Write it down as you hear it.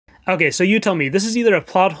Okay, so you tell me, this is either a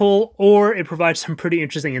plot hole or it provides some pretty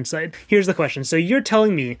interesting insight. Here's the question. So you're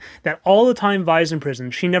telling me that all the time Vi's in prison,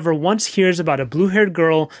 she never once hears about a blue-haired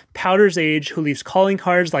girl, Powder's age, who leaves calling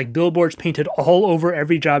cards like billboards painted all over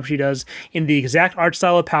every job she does in the exact art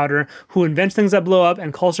style of Powder, who invents things that blow up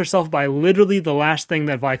and calls herself by literally the last thing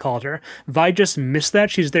that Vi called her. Vi just missed that.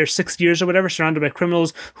 She's there 6 years or whatever, surrounded by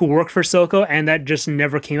criminals who work for Silco, and that just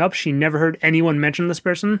never came up. She never heard anyone mention this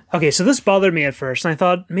person. Okay, so this bothered me at first, and I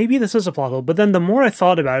thought, maybe this is a plot hole, but then the more I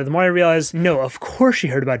thought about it, the more I realized, no, of course she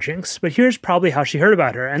heard about Jinx, but here's probably how she heard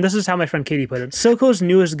about her, and this is how my friend Katie put it. Silco's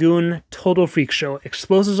newest goon, total freak show,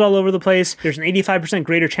 explosives all over the place, there's an 85%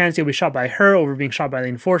 greater chance you'll be shot by her over being shot by the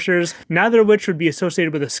enforcers, neither of which would be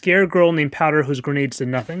associated with a scared girl named Powder whose grenades did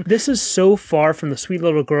nothing. This is so far from the sweet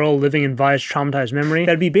little girl living in Vi's traumatized memory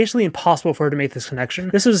that it'd be basically impossible for her to make this connection.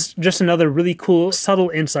 This is just another really cool,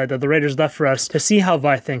 subtle insight that the writers left for us to see how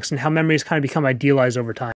Vi thinks and how memories kind of become idealized over time.